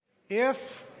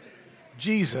If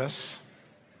Jesus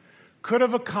could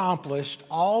have accomplished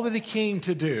all that he came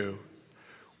to do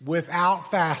without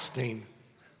fasting,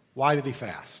 why did he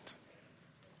fast?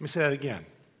 Let me say that again.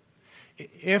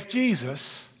 If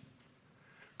Jesus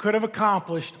could have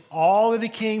accomplished all that he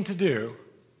came to do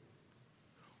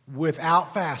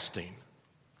without fasting,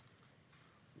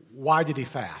 why did he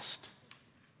fast?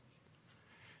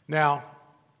 Now,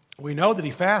 we know that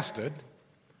he fasted,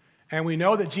 and we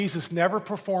know that Jesus never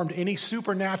performed any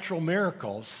supernatural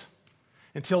miracles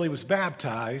until he was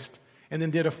baptized and then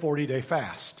did a 40-day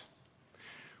fast.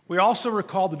 We also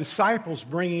recall the disciples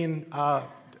bringing a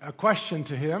question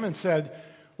to him and said,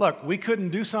 look, we couldn't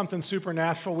do something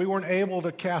supernatural. We weren't able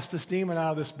to cast this demon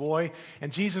out of this boy.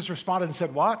 And Jesus responded and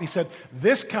said, what? He said,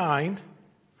 this kind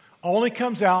only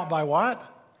comes out by what?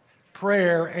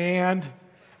 Prayer and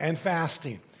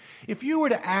fasting. If you were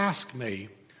to ask me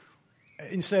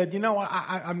and said, you know,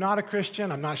 I'm not a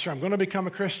Christian, I'm not sure I'm going to become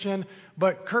a Christian,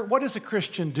 but Kurt, what does a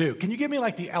Christian do? Can you give me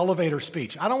like the elevator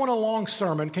speech? I don't want a long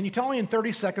sermon. Can you tell me in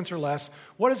 30 seconds or less,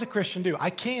 what does a Christian do?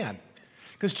 I can.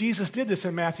 Because Jesus did this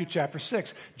in Matthew chapter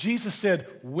 6. Jesus said,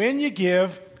 when you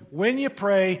give, when you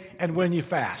pray, and when you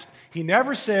fast. He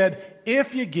never said,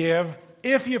 if you give,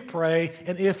 if you pray,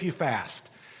 and if you fast.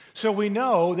 So we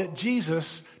know that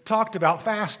Jesus talked about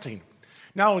fasting.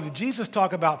 Not only did Jesus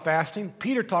talk about fasting,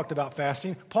 Peter talked about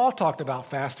fasting, Paul talked about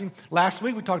fasting. Last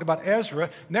week we talked about Ezra.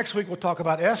 Next week we'll talk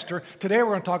about Esther. Today we're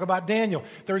going to talk about Daniel.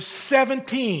 There's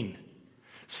 17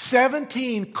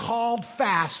 called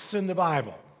fasts in the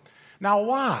Bible. Now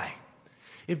why?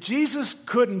 If Jesus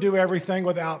couldn't do everything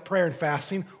without prayer and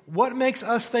fasting, what makes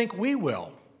us think we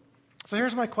will? So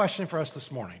here's my question for us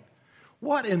this morning.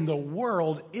 What in the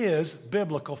world is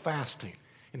biblical fasting?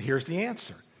 And here's the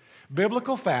answer.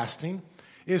 Biblical fasting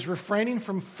is refraining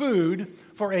from food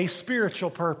for a spiritual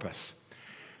purpose.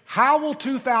 How will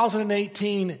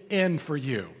 2018 end for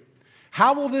you?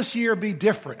 How will this year be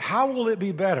different? How will it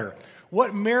be better?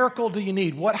 What miracle do you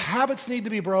need? What habits need to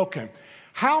be broken?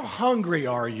 How hungry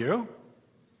are you?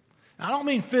 I don't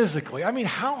mean physically. I mean,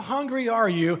 how hungry are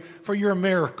you for your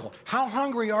miracle? How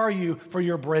hungry are you for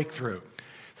your breakthrough?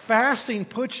 Fasting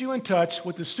puts you in touch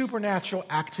with the supernatural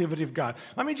activity of God.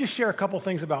 Let me just share a couple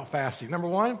things about fasting. Number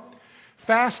one,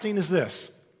 fasting is this.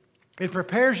 It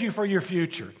prepares you for your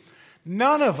future.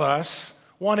 None of us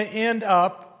want to end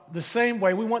up the same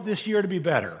way. We want this year to be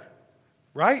better,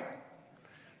 right?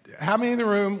 How many in the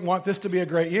room want this to be a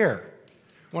great year?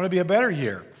 Want to be a better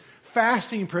year?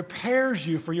 Fasting prepares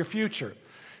you for your future.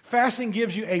 Fasting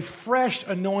gives you a fresh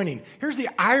anointing. Here's the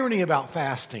irony about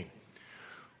fasting.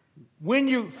 When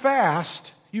you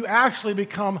fast, you actually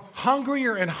become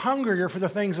hungrier and hungrier for the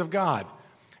things of God.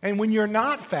 And when you're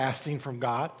not fasting from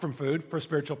God, from food, for a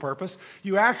spiritual purpose,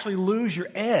 you actually lose your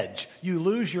edge. You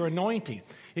lose your anointing.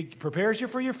 It prepares you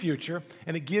for your future,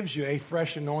 and it gives you a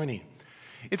fresh anointing.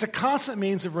 It's a constant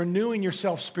means of renewing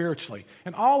yourself spiritually.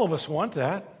 And all of us want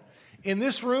that. In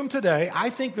this room today,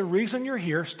 I think the reason you're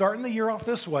here, starting the year off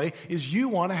this way, is you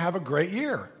want to have a great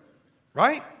year.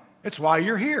 Right? It's why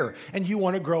you're here. And you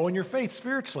want to grow in your faith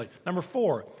spiritually. Number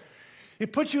 4,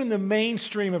 it puts you in the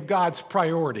mainstream of God's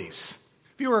priorities.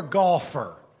 If you're a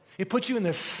golfer, it puts you in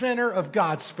the center of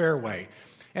God's fairway.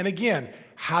 And again,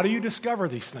 how do you discover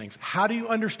these things? How do you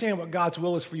understand what God's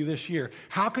will is for you this year?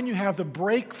 How can you have the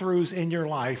breakthroughs in your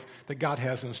life that God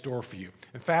has in store for you?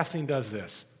 And fasting does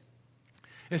this.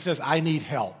 It says, I need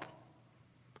help,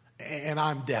 and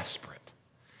I'm desperate.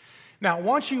 Now,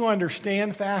 once you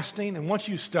understand fasting and once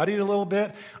you study it a little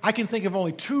bit, I can think of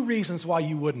only 2 reasons why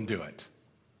you wouldn't do it.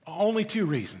 Only 2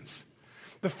 reasons.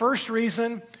 The first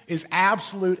reason is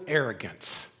absolute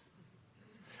arrogance.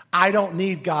 I don't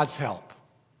need God's help.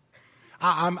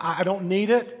 I don't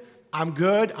need it. I'm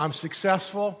good. I'm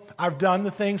successful. I've done the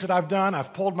things that I've done.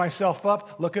 I've pulled myself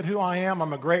up. Look at who I am.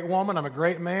 I'm a great woman. I'm a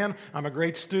great man. I'm a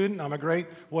great student. I'm a great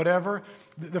whatever.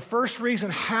 The first reason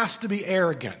has to be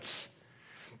arrogance.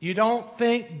 You don't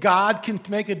think God can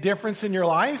make a difference in your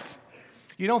life?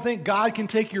 You don't think God can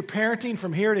take your parenting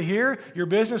from here to here, your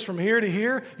business from here to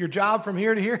here, your job from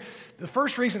here to here? The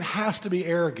first reason has to be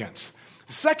arrogance.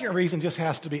 The second reason just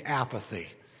has to be apathy.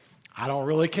 I don't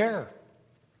really care.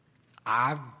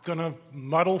 I'm going to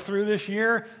muddle through this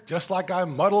year just like I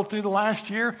muddled through the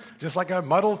last year, just like I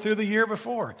muddled through the year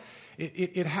before.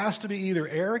 It has to be either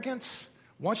arrogance,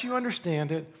 once you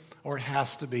understand it, or it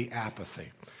has to be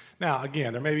apathy. Now,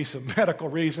 again, there may be some medical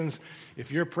reasons.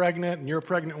 If you're pregnant and you're a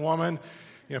pregnant woman,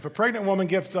 if a pregnant woman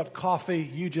gives up coffee,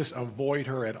 you just avoid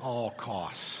her at all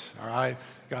costs, all right?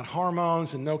 Got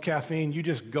hormones and no caffeine, you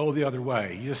just go the other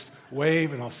way. You just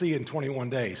wave, and I'll see you in 21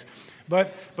 days.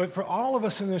 But for all of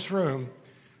us in this room,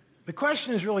 The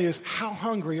question is how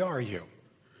hungry are you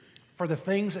for the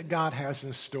things that God has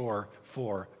in store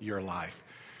for your life?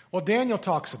 Well, Daniel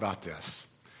talks about this.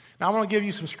 Now, I want to give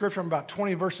you some scripture, about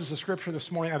 20 verses of scripture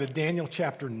this morning out of Daniel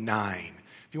chapter 9.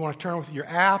 If you want to turn with your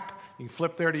app, you can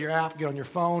flip there to your app, get on your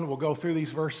phone. We'll go through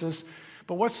these verses.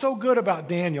 But what's so good about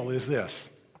Daniel is this.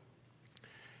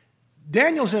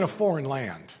 Daniel's in a foreign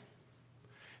land.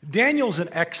 Daniel's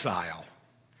in exile.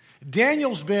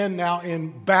 Daniel's been now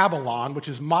in Babylon, which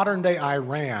is modern-day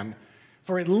Iran,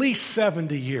 for at least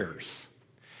 70 years.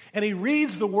 And he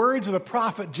reads the words of the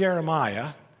prophet Jeremiah,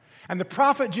 and the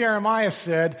prophet Jeremiah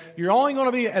said, you're only going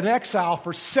to be in exile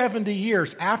for 70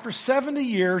 years. After 70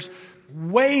 years,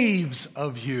 waves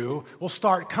of you will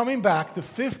start coming back the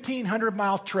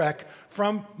 1,500-mile trek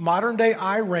from modern-day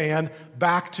Iran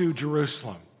back to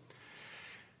Jerusalem.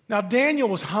 Now, Daniel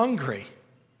was hungry,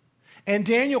 and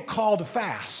Daniel called a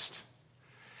fast.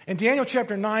 And Daniel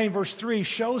chapter 9, verse 3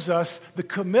 shows us the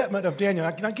commitment of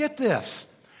Daniel. Now get this.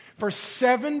 For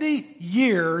 70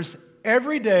 years,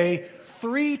 every day,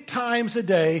 3 times a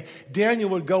day, Daniel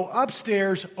would go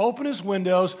upstairs, open his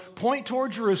windows, point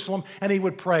toward Jerusalem, and he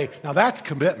would pray. Now that's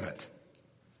commitment.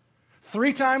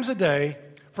 3 times a day,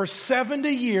 for 70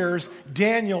 years,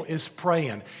 Daniel is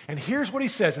praying. And here's what he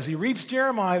says. As he reads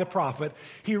Jeremiah the prophet,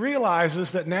 he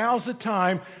realizes that now's the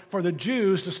time for the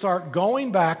Jews to start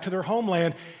going back to their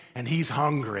homeland, and he's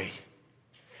hungry.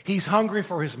 He's hungry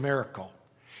for his miracle.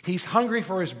 He's hungry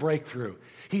for his breakthrough.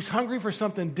 He's hungry for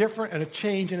something different and a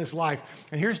change in his life.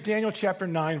 And here's Daniel chapter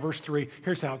 9, verse 3.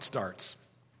 Here's how it starts.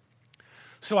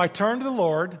 So I turned to the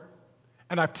Lord,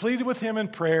 and I pleaded with him in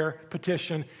prayer,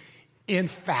 petition, in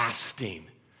fasting.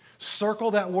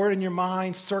 Circle that word in your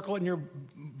mind, circle it in your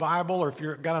Bible, or if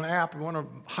you've got an app, you want to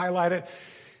highlight it.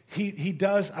 He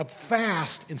does a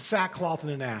fast in sackcloth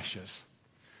and in ashes.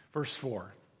 Verse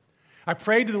 4. I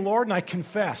prayed to the Lord and I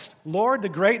confessed, Lord, the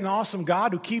great and awesome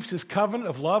God who keeps his covenant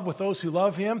of love with those who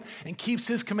love him and keeps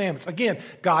his commandments. Again,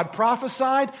 God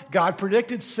prophesied, God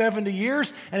predicted 70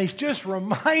 years, and he's just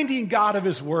reminding God of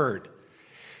his word.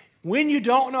 When you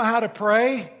don't know how to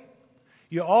pray,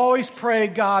 you always pray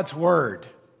God's word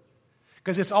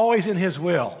because it's always in his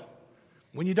will.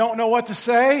 When you don't know what to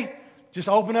say, just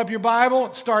open up your Bible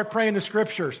and start praying the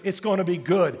scriptures. It's going to be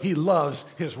good. He loves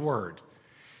his word.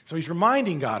 So he's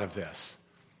reminding God of this.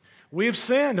 We've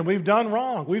sinned and we've done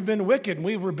wrong. We've been wicked and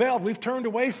we've rebelled. We've turned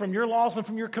away from your laws and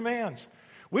from your commands.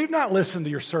 We've not listened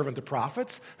to your servant, the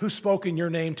prophets, who spoke in your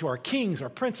name to our kings, our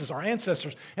princes, our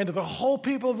ancestors, and to the whole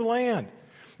people of the land.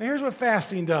 Now here's what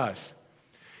fasting does.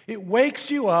 It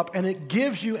wakes you up and it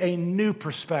gives you a new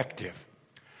perspective.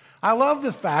 I love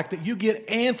the fact that you get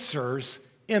answers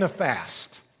in a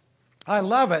fast. I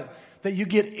love it that you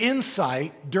get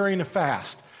insight during a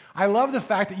fast. I love the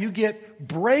fact that you get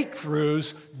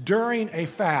breakthroughs during a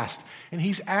fast. And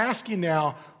he's asking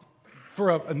now for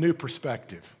a new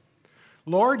perspective.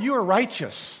 Lord, you are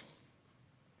righteous.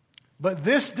 But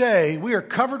this day we are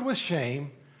covered with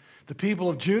shame, the people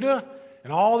of Judah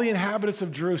and all the inhabitants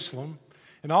of Jerusalem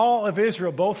and all of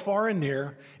Israel, both far and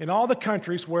near, in all the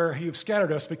countries where you've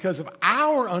scattered us because of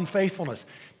our unfaithfulness.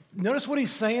 Notice what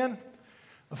he's saying?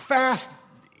 A fast,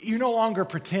 you're no longer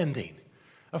pretending.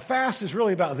 A fast is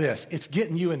really about this. It's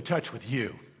getting you in touch with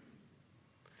you.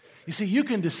 You see, you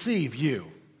can deceive you.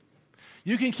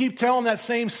 You can keep telling that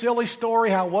same silly story,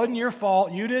 how it wasn't your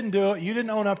fault, you didn't do it, you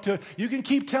didn't own up to it. You can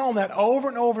keep telling that over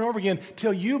and over and over again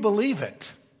till you believe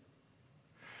it.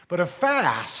 But a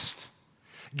fast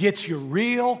gets you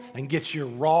real and gets you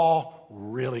raw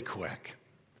really quick.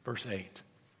 Verse 8.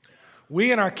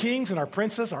 We and our kings and our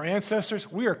princes, our ancestors,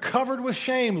 we are covered with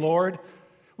shame, Lord.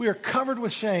 We are covered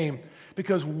with shame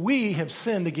because we have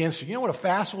sinned against you. You know what a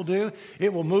fast will do?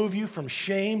 It will move you from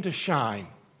shame to shine.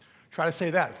 Try to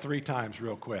say that 3 times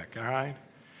real quick, all right?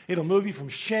 It'll move you from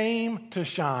shame to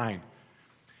shine.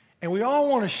 And we all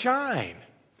want to shine.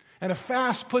 And a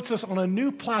fast puts us on a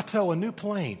new plateau, a new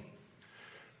plane.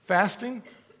 Fasting,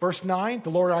 verse 9,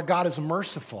 the Lord our God is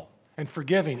merciful and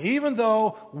forgiving, even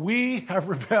though we have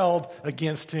rebelled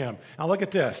against him. Now look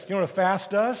at this. You know what a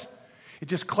fast does? It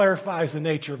just clarifies the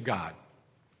nature of God.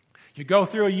 You go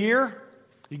through a year,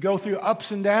 you go through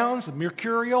ups and downs,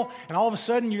 mercurial, and all of a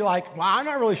sudden you're like, well, I'm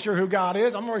not really sure who God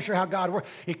is. I'm not really sure how God works.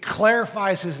 It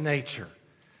clarifies his nature.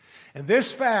 And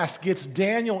this fast gets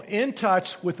Daniel in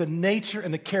touch with the nature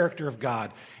and the character of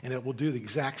God, and it will do the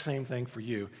exact same thing for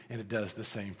you, and it does the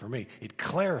same for me. It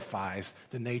clarifies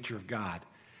the nature of God.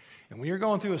 And when you're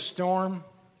going through a storm,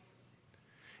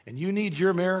 and you need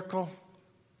your miracle,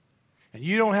 and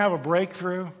you don't have a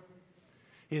breakthrough,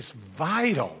 it's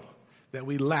vital that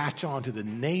we latch on to the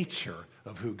nature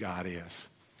of who God is.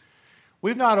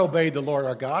 We've not obeyed the Lord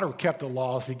our God or kept the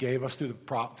laws he gave us through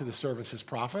the servants, his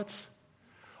prophets.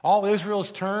 All Israel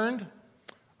has turned.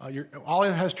 All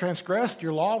has transgressed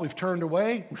your law. We've turned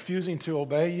away, refusing to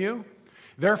obey you.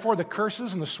 Therefore, the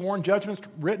curses and the sworn judgments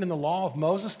written in the law of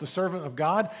Moses, the servant of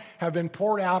God, have been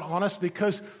poured out on us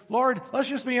because, Lord, let's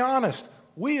just be honest.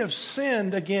 We have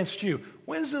sinned against you.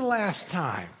 When's the last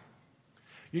time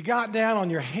you got down on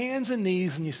your hands and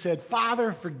knees and you said,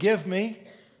 Father, forgive me.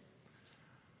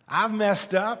 I've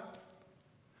messed up.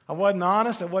 I wasn't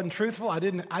honest. I wasn't truthful. I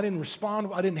didn't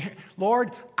respond.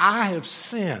 Lord, I have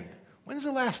sinned. When's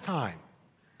the last time?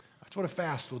 That's what a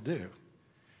fast will do.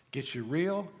 Get you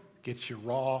real, get you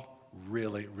raw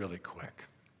really, really quick.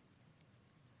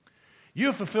 You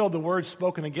have fulfilled the words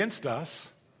spoken against us.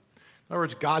 In other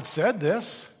words, God said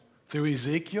this through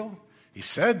Ezekiel. He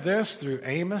said this through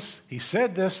Amos. He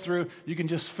said this through, you can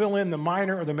just fill in the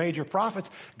minor or the major prophets.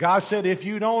 God said, if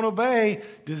you don't obey,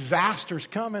 disaster's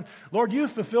coming. Lord,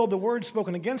 you've fulfilled the words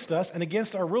spoken against us and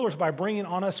against our rulers by bringing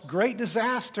on us great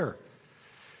disaster.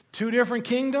 2 different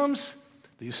kingdoms,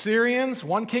 the Assyrians,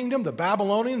 one kingdom, the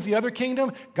Babylonians, the other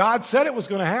kingdom. God said it was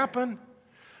going to happen.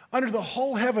 Under the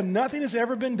whole heaven, nothing has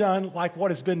ever been done like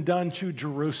what has been done to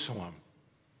Jerusalem.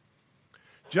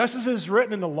 Just as is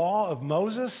written in the law of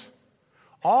Moses,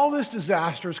 all this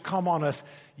disaster has come on us,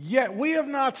 yet we have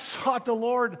not sought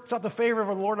the favor of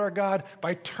the Lord our God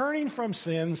by turning from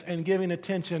sins and giving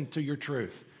attention to your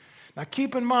truth. Now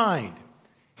keep in mind,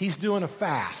 he's doing a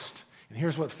fast. And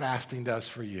here's what fasting does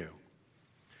for you.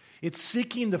 It's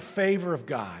seeking the favor of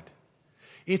God.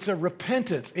 It's a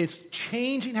repentance. It's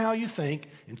changing how you think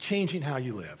and changing how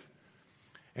you live.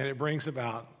 And it brings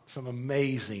about some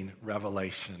amazing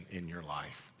revelation in your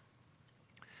life.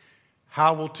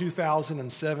 How will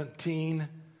 2017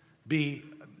 be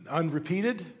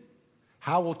unrepeated?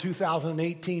 How will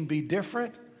 2018 be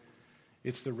different?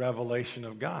 It's the revelation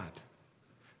of God.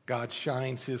 God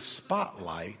shines his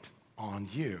spotlight on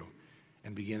you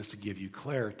and begins to give you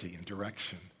clarity and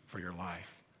direction for your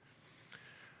life.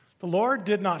 The Lord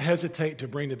did not hesitate to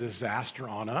bring the disaster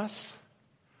on us.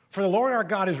 For the Lord our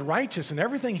God is righteous in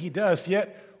everything he does,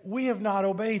 yet we have not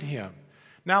obeyed him.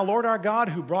 Now, Lord our God,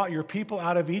 who brought your people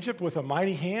out of Egypt with a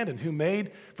mighty hand and who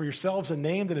made for yourselves a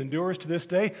name that endures to this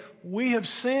day, we have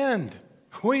sinned.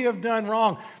 We have done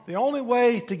wrong. The only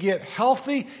way to get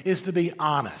healthy is to be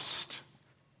honest.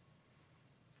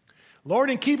 Lord,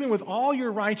 in keeping with all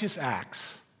your righteous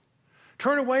acts,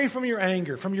 turn away from your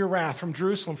anger, from your wrath, from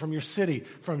Jerusalem, from your city,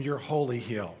 from your holy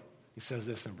hill. He says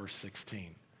this in verse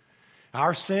 16.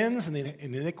 Our sins and the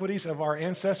iniquities of our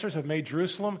ancestors have made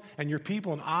Jerusalem and your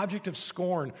people an object of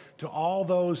scorn to all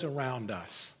those around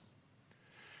us.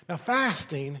 Now,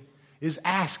 fasting is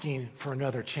asking for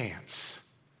another chance.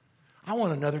 I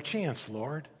want another chance,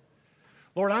 Lord.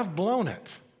 Lord, I've blown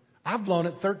it. I've blown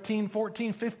it 13,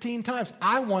 14, 15 times.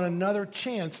 I want another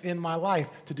chance in my life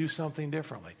to do something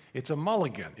differently. It's a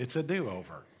mulligan. It's a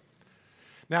do-over.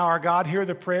 Now, our God, hear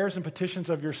the prayers and petitions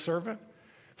of your servant.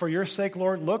 For your sake,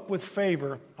 Lord, look with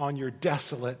favor on your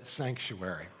desolate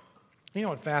sanctuary. You know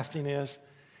what fasting is?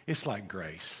 It's like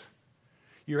grace.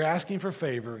 You're asking for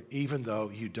favor even though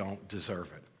you don't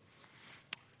deserve it.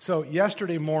 So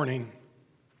yesterday morning,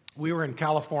 we were in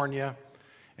California,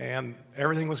 and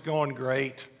everything was going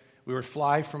great. We would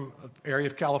fly from an area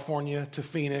of California to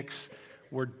Phoenix.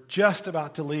 We're just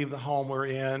about to leave the home we're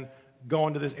in,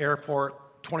 going to this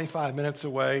airport 25 minutes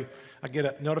away. I get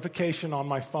a notification on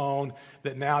my phone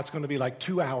that now it's going to be like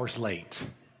 2 hours late.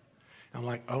 I'm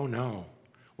like, oh no,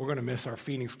 we're going to miss our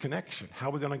Phoenix connection. How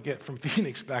are we going to get from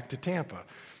Phoenix back to Tampa?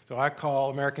 So I call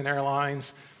American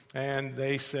Airlines, and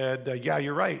they said, yeah,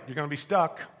 you're right, you're going to be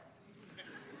stuck.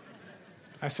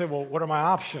 I said, well, what are my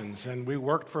options? And we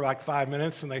worked for like 5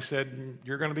 minutes, and they said,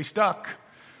 you're going to be stuck.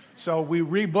 So we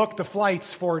rebooked the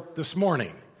flights for this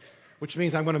morning, which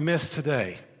means I'm going to miss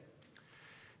today.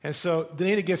 And so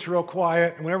Danita gets real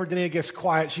quiet, and whenever Danita gets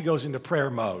quiet, she goes into prayer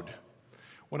mode.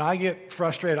 When I get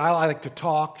frustrated, I like to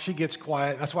talk. She gets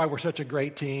quiet. That's why we're such a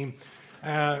great team.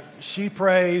 She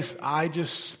prays. I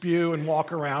just spew and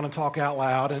walk around and talk out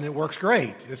loud, and it works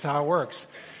great. It's how it works.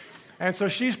 And so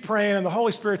she's praying, and the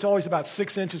Holy Spirit's always about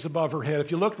 6 inches above her head. If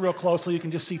you look real closely, you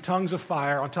can just see tongues of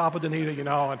fire on top of Danita,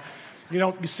 and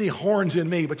you see horns in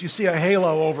me, but you see a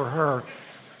halo over her.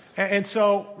 And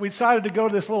so we decided to go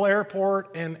to this little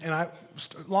airport, and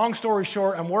long story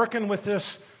short, I'm working with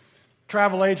this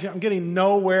travel agent. I'm getting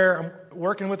nowhere. I'm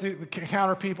working with the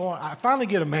counter people. I finally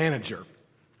get a manager,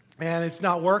 and it's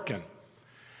not working.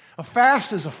 A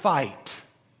fast is a fight.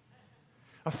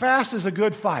 A fast is a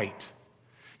good fight.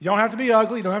 You don't have to be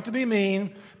ugly, you don't have to be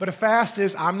mean, but a fast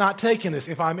is, I'm not taking this.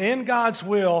 If I'm in God's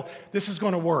will, this is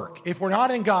going to work. If we're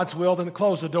not in God's will, then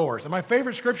close the doors. And my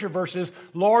favorite scripture verse is,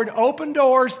 Lord, open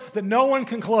doors that no one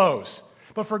can close.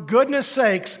 But for goodness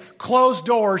sakes, close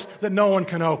doors that no one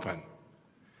can open.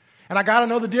 And I got to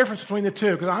know the difference between the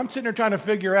two, because I'm sitting there trying to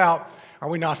figure out, are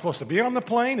we not supposed to be on the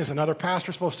plane? Is another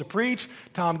pastor supposed to preach?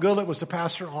 Tom Goodlett was the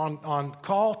pastor on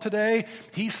call today.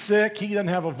 He's sick. He doesn't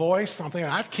have a voice. I'm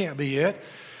thinking, that can't be it.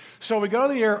 So we go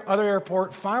to the other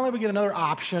airport. Finally, we get another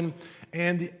option.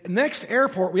 And the next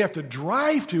airport we have to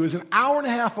drive to is an hour and a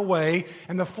half away,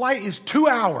 and the flight is 2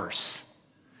 hours.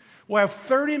 We'll have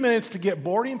 30 minutes to get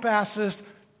boarding passes,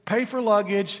 pay for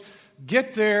luggage,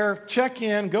 get there, check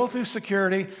in, go through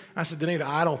security. I said, Danita,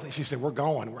 I don't think. She said, we're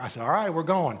going. I said, all right, we're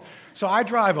going. So I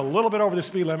drive a little bit over the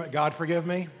speed limit. God forgive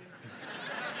me.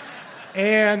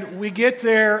 And we get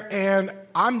there, and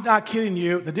I'm not kidding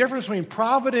you, the difference between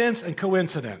providence and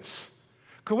coincidence.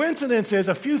 Coincidence is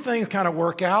a few things kind of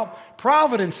work out.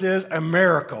 Providence is a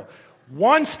miracle.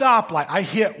 One stoplight. I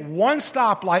hit one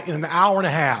stoplight in an hour and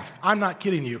a half. I'm not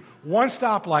kidding you. One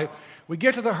stoplight. We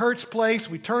get to the Hertz place.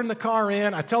 We turn the car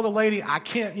in. I tell the lady, I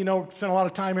can't, spend a lot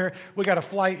of time here. We got a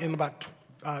flight in about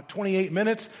 28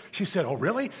 minutes. She said, oh,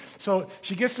 really? So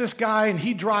she gets this guy, and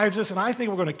he drives us, and I think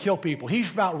we're going to kill people.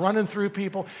 He's about running through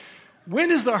people. When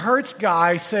does the Hertz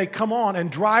guy say, come on,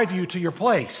 and drive you to your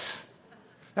place?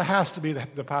 That has to be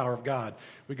the power of God.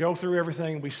 We go through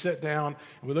everything. We sit down,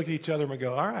 and we look at each other, and we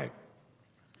go, all right,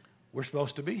 we're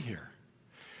supposed to be here.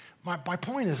 My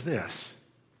point is this.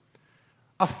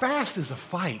 A fast is a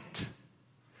fight.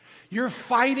 You're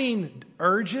fighting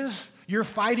urges. You're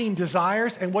fighting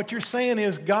desires. And what you're saying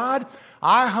is, God,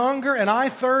 I hunger and I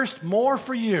thirst more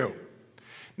for you.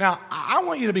 Now, I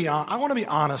want to be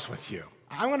honest with you.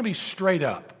 I want to be straight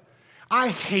up. I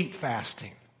hate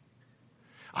fasting.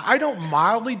 I don't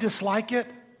mildly dislike it.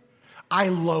 I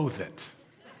loathe it.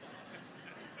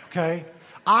 Okay?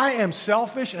 I am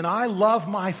selfish and I love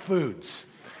my foods.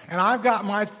 And I've got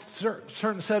my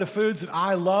certain set of foods that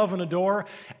I love and adore.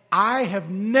 I have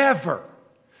never,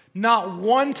 not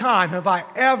one time have I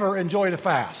ever enjoyed a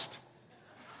fast.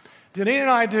 Danita and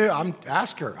I do,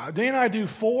 ask her, Danita and I do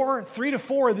 3 to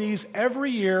 4 of these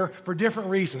every year for different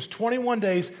reasons. 21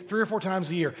 days, 3 or 4 times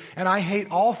a year. And I hate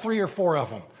all 3 or 4 of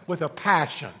them with a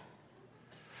passion.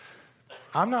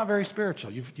 I'm not very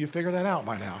spiritual. You figured that out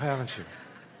by now, haven't you?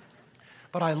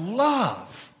 But I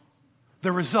love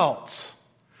the results.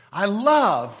 I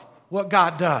love what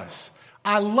God does.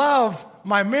 I love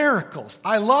my miracles.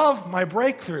 I love my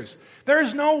breakthroughs. There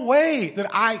is no way that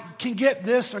I can get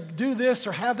this or do this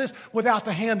or have this without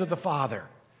the hand of the Father.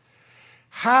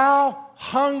 How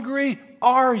hungry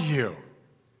are you?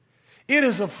 It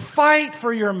is a fight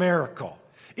for your miracle.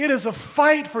 It is a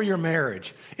fight for your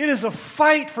marriage. It is a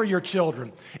fight for your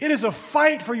children. It is a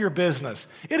fight for your business.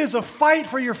 It is a fight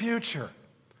for your future.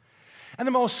 And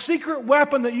the most secret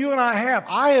weapon that you and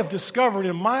I have discovered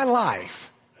in my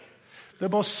life, the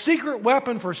most secret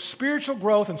weapon for spiritual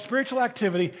growth and spiritual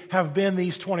activity have been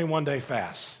these 21-day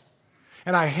fasts.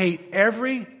 And I hate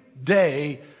every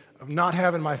day of not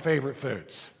having my favorite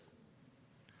foods.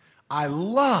 I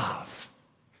love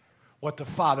what the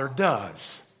Father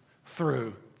does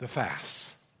through the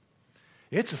fast.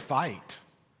 It's a fight.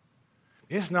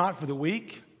 It's not for the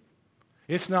weak.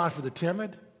 It's not for the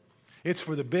timid. It's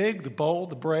for the big, the bold,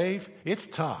 the brave. It's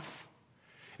tough.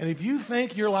 And if you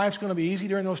think your life's going to be easy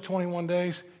during those 21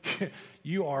 days,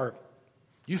 you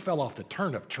fell off the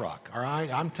turnip truck, all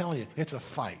right? I'm telling you, it's a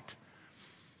fight.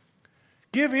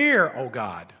 Give ear, oh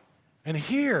God, and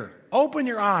hear. Open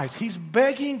your eyes. He's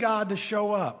begging God to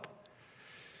show up.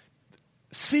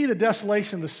 See the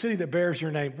desolation of the city that bears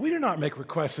your name. We do not make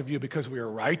requests of you because we are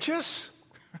righteous.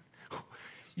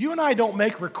 You and I don't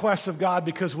make requests of God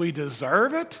because we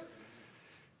deserve it.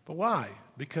 But why?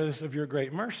 Because of your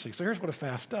great mercy. So here's what a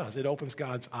fast does. It opens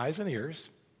God's eyes and ears,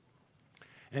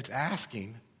 and it's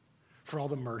asking for all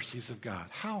the mercies of God.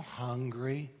 How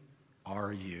hungry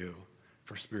are you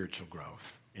for spiritual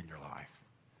growth in your life?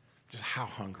 Just how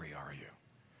hungry are you?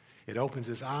 It opens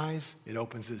his eyes, it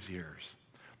opens his ears.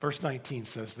 Verse 19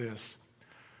 says this.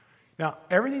 Now,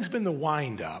 everything's been the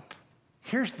wind up.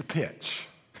 Here's the pitch.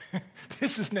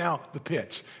 This is now the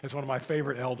pitch, as one of my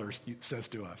favorite elders says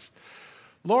to us.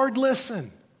 Lord,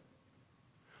 listen.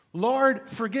 Lord,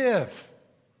 forgive.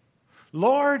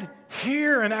 Lord,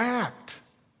 hear and act.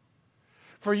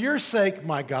 For your sake,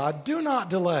 my God, do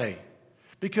not delay,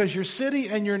 because your city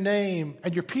and your name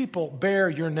and your people bear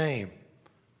your name.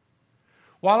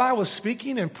 While I was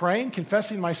speaking and praying,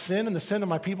 confessing my sin and the sin of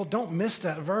my people, don't miss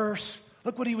that verse.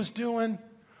 Look what he was doing.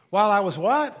 While I was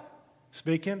what?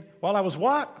 speaking, while I was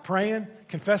what? Praying,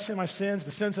 confessing my sins,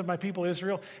 the sins of my people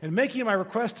Israel, and making my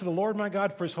request to the Lord my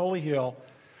God for his holy hill.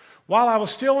 While I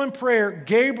was still in prayer,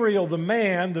 Gabriel, the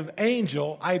man, the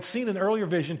angel I had seen in an earlier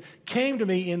vision, came to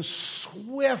me in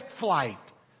swift flight.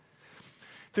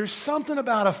 There's something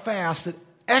about a fast that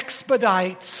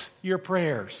expedites your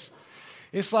prayers.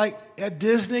 It's like at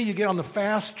Disney, you get on the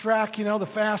fast track, the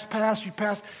fast pass, you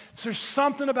pass. So there's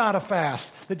something about a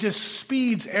fast that just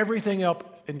speeds everything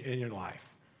up in your life.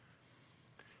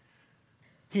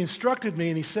 He instructed me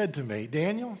and he said to me,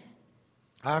 Daniel,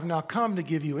 I have now come to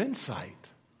give you insight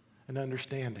and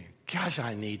understanding. Gosh,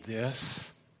 I need this.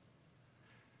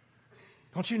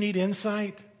 Don't you need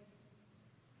insight?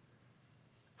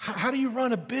 How do you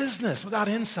run a business without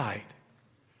insight?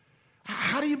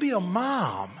 How do you be a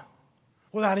mom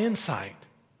without insight?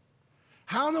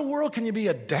 How in the world can you be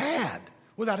a dad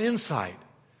without insight?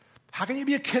 How can you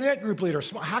be a connect group leader?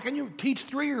 How can you teach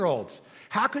 3-year-olds?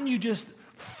 How can you just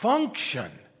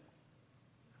function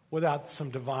without some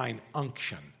divine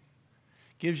unction?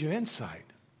 Gives you insight.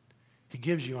 He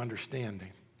gives you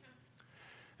understanding.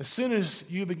 As soon as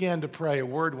you began to pray, a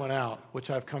word went out, which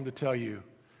I've come to tell you,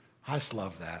 I just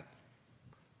love that.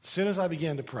 As soon as I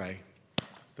began to pray,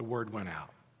 the word went out.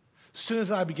 As soon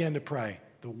as I began to pray,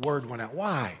 the word went out.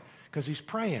 Why? Because he's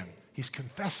praying, he's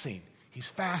confessing, he's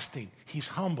fasting, he's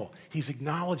humble, he's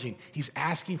acknowledging, he's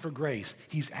asking for grace,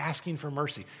 he's asking for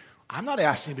mercy. I'm not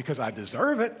asking because I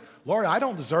deserve it. Lord, I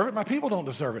don't deserve it. My people don't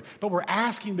deserve it. But we're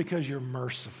asking because you're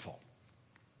merciful.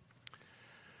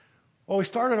 Well, we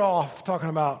started off talking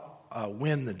about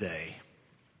win the day.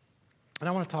 And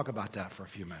I want to talk about that for a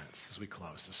few minutes as we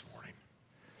close this morning.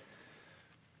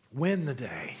 Win the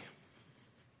day.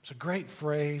 It's a great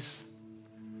phrase.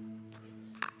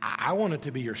 I want it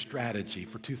to be your strategy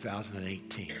for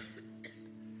 2018.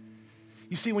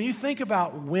 You see, when you think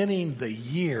about winning the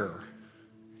year,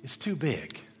 it's too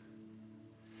big.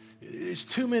 There's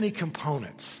too many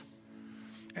components.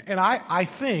 And I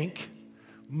think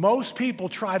most people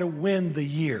try to win the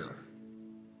year.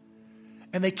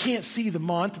 And they can't see the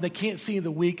month, and they can't see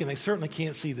the week, and they certainly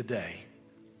can't see the day.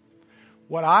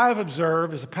 What I've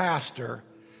observed as a pastor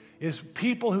is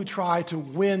people who try to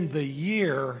win the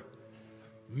year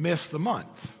miss the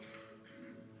month.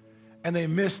 And they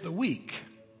miss the week.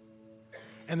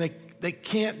 And they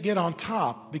can't get on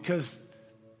top because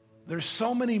there's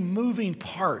so many moving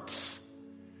parts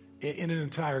in an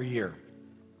entire year.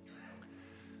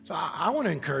 So I want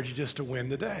to encourage you just to win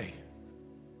the day.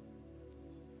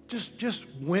 Just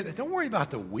win. Don't worry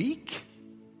about the week.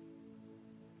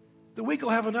 The week will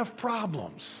have enough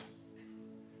problems.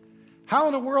 How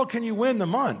in the world can you win the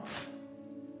month?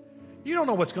 You don't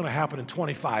know what's going to happen in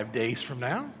 25 days from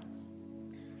now.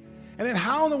 And then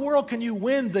how in the world can you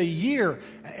win the year?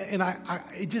 And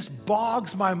it just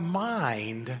bogs my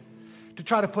mind to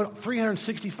try to put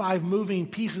 365 moving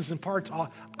pieces and parts on.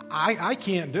 I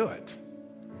can't do it.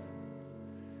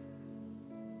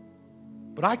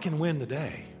 But I can win the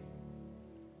day.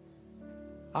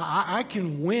 I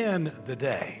can win the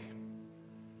day.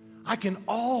 I can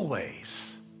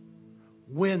always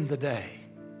win the day.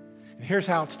 And here's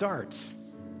how it starts.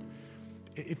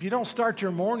 If you don't start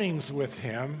your mornings with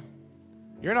him,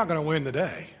 you're not going to win the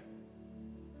day.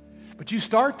 But you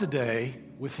start the day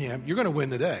with him, you're going to win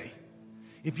the day.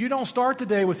 If you don't start the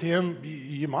day with him,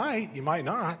 you might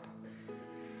not.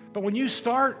 But when you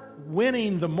start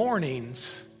winning the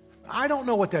mornings, I don't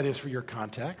know what that is for your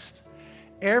context.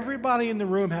 Everybody in the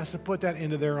room has to put that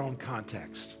into their own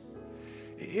context.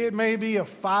 It may be a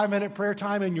 5-minute prayer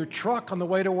time in your truck on the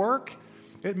way to work.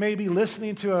 It may be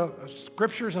listening to a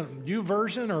scriptures, a new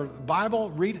version or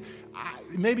Bible, read.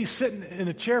 Maybe sitting in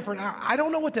a chair for an hour. I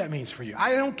don't know what that means for you.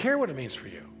 I don't care what it means for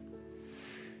you.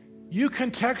 You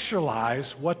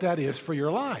contextualize what that is for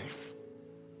your life.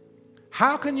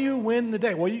 How can you win the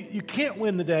day? Well, you can't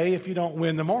win the day if you don't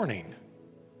win the morning.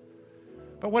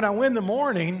 But when I win the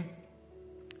morning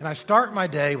and I start my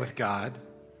day with God,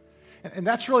 and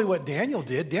that's really what Daniel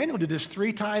did. Daniel did this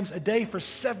 3 times a day for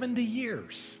 70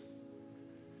 years.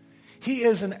 He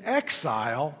is an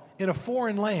exile in a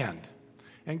foreign land.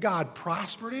 And God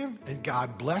prospered him, and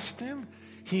God blessed him.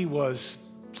 He was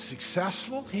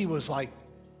successful. He was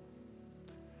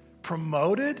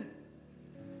promoted.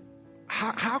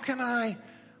 How can I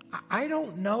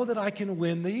don't know that I can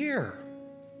win the year.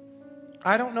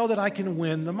 I don't know that I can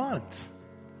win the month.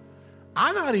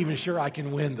 I'm not even sure I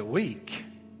can win the week.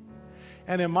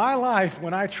 And in my life,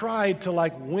 when I tried to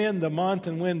win the month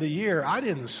and win the year, I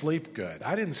didn't sleep good.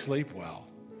 I didn't sleep well.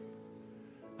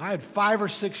 I had 5 or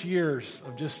 6 years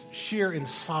of just sheer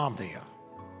insomnia.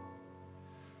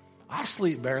 I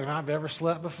sleep better than I've ever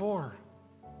slept before.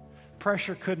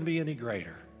 pressure couldn't be any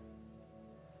greater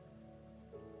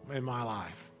in my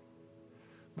life.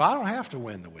 But I don't have to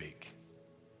win the week.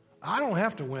 I don't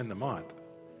have to win the month.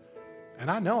 And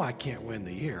I know I can't win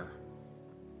the year.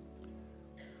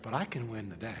 But I can win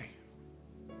the day.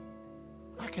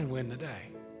 I can win the day.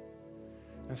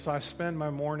 And so I spend my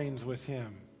mornings with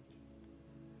him.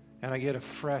 And I get a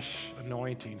fresh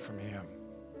anointing from him.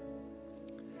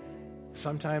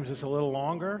 Sometimes it's a little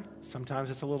longer.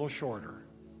 Sometimes it's a little shorter.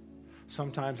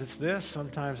 Sometimes it's this.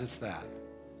 Sometimes it's that.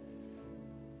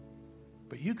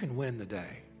 But you can win the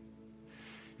day.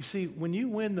 You see, when you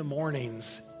win the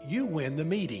mornings, you win the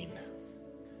meeting.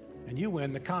 And you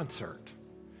win the concert.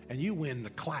 And you win the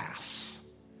class.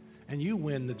 And you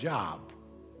win the job.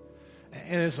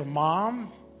 And as a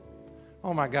mom,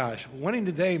 oh my gosh, winning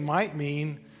the day might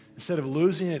mean instead of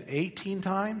losing it 18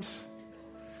 times,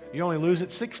 you only lose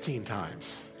it 16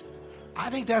 times. I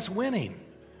think that's winning.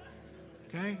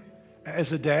 Okay?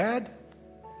 As a dad,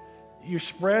 you're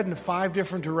spread in 5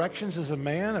 different directions as a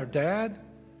man or dad.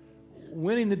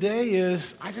 Winning the day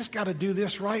is, I just got to do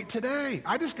this right today.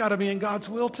 I just got to be in God's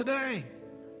will today.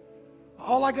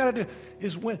 All I got to do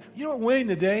is win. You know what winning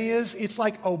the day is? It's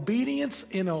like obedience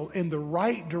in the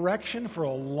right direction for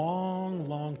a long,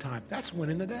 long time. That's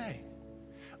winning the day.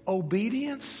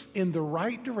 Obedience in the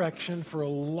right direction for a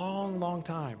long, long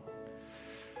time.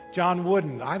 John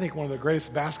Wooden, I think one of the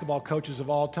greatest basketball coaches of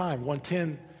all time, won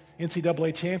 10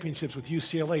 NCAA championships with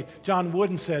UCLA. John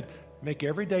Wooden said, make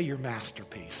every day your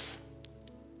masterpiece.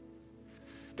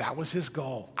 That was his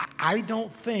goal. I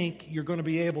don't think you're going to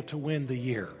be able to win the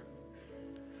year.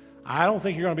 I don't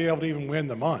think you're going to be able to even win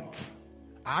the month.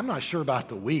 I'm not sure about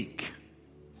the week.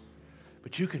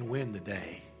 But you can win the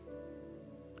day.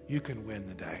 You can win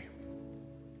the day.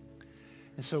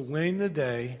 And so winning the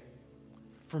day,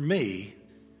 for me,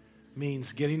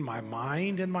 means getting my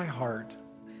mind and my heart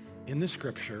in the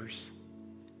Scriptures,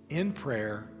 in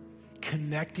prayer,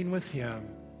 connecting with Him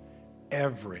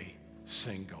every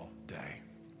single day.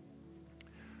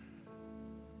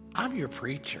 I'm your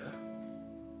preacher.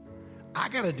 I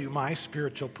got to do my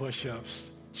spiritual push-ups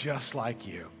just like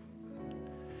you.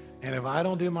 And if I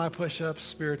don't do my push-ups,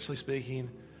 spiritually speaking,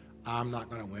 I'm not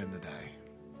going to win the day.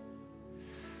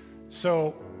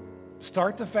 So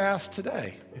start the fast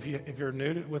today. If you're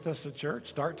new with us at church,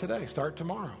 start today. Start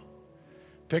tomorrow.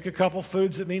 Pick a couple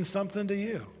foods that mean something to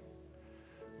you.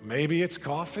 Maybe it's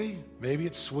coffee. Maybe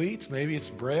it's sweets. Maybe it's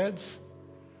breads.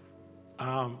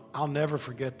 I'll never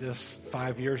forget this.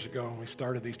 5 years ago when we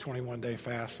started these 21-day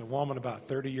fasts, a woman about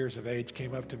 30 years of age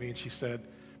came up to me and she said,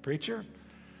 "Preacher,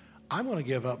 I'm going to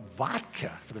give up vodka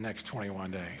for the next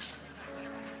 21 days.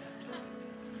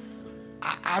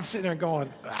 I'm sitting there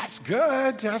going, that's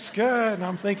good. And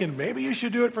I'm thinking, maybe you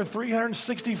should do it for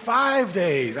 365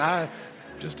 days.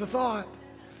 Just a thought.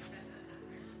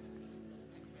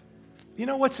 You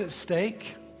know what's at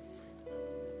stake?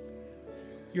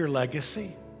 Your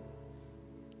legacy,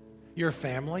 your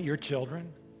family, your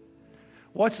children.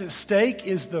 What's at stake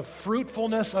is the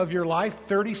fruitfulness of your life,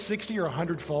 30, 60, or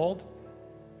 100-fold.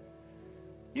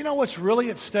 You know what's really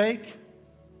at stake?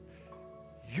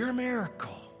 Your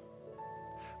miracle.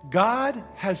 God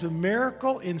has a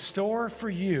miracle in store for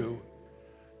you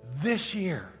this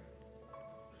year.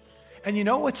 And you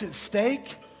know what's at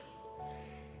stake?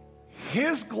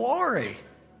 His glory.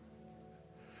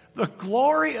 The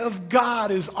glory of God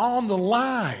is on the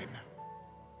line.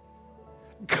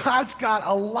 God's got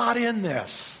a lot in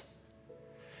this.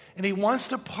 And He wants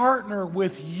to partner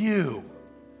with you.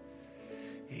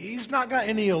 He's not got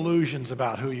any illusions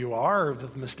about who you are or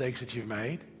the mistakes that you've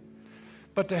made.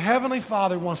 But the Heavenly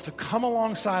Father wants to come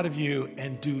alongside of you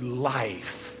and do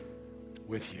life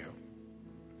with you.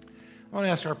 I want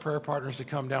to ask our prayer partners to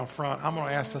come down front. I'm going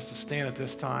to ask us to stand at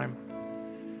this time.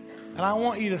 And I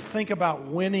want you to think about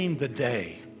winning the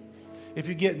day. If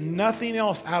you get nothing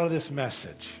else out of this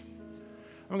message,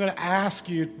 I'm going to ask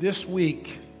you this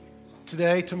week,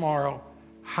 today, tomorrow,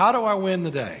 how do I win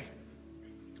the day?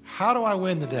 How do I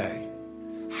win the day?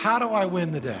 How do I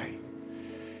win the day?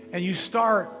 And you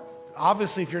start,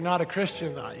 obviously, if you're not a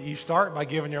Christian, you start by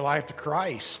giving your life to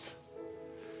Christ.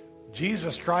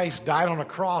 Jesus Christ died on a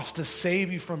cross to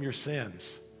save you from your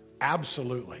sins.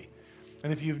 Absolutely.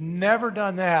 And if you've never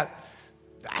done that,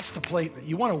 that's the place that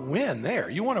you want to win there.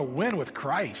 You want to win with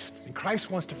Christ. And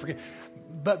Christ wants to forgive.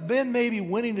 But then maybe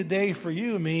winning the day for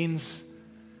you means,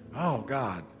 oh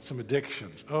God, some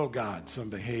addictions. Oh God, some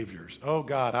behaviors. Oh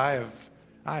God, I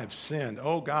have sinned.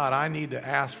 Oh God, I need to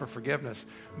ask for forgiveness.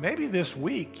 Maybe this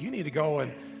week you need to go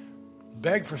and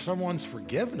beg for someone's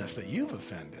forgiveness that you've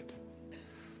offended.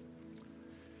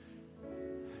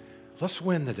 Let's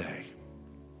win the day.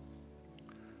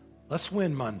 Let's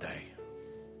win Monday.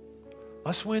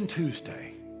 Let's win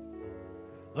Tuesday.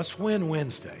 Let's win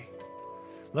Wednesday.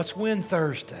 Let's win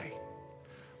Thursday.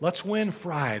 Let's win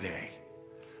Friday.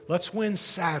 Let's win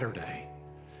Saturday.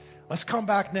 Let's come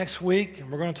back next week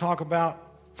and we're going to talk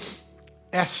about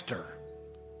Esther.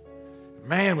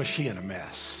 Man, was she in a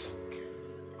mess.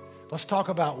 Let's talk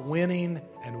about winning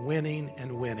and winning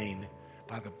and winning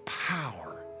by the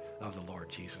power of the Lord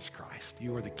Jesus Christ.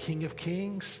 You are the King of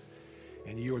Kings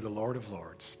and you are the Lord of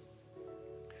Lords.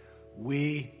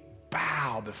 We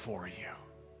bow before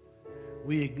you.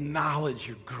 We acknowledge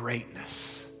your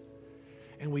greatness.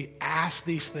 And we ask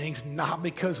these things not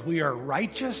because we are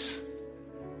righteous,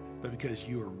 but because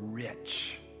you are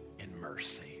rich in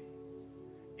mercy.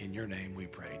 In your name we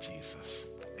pray, Jesus.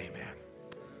 Amen.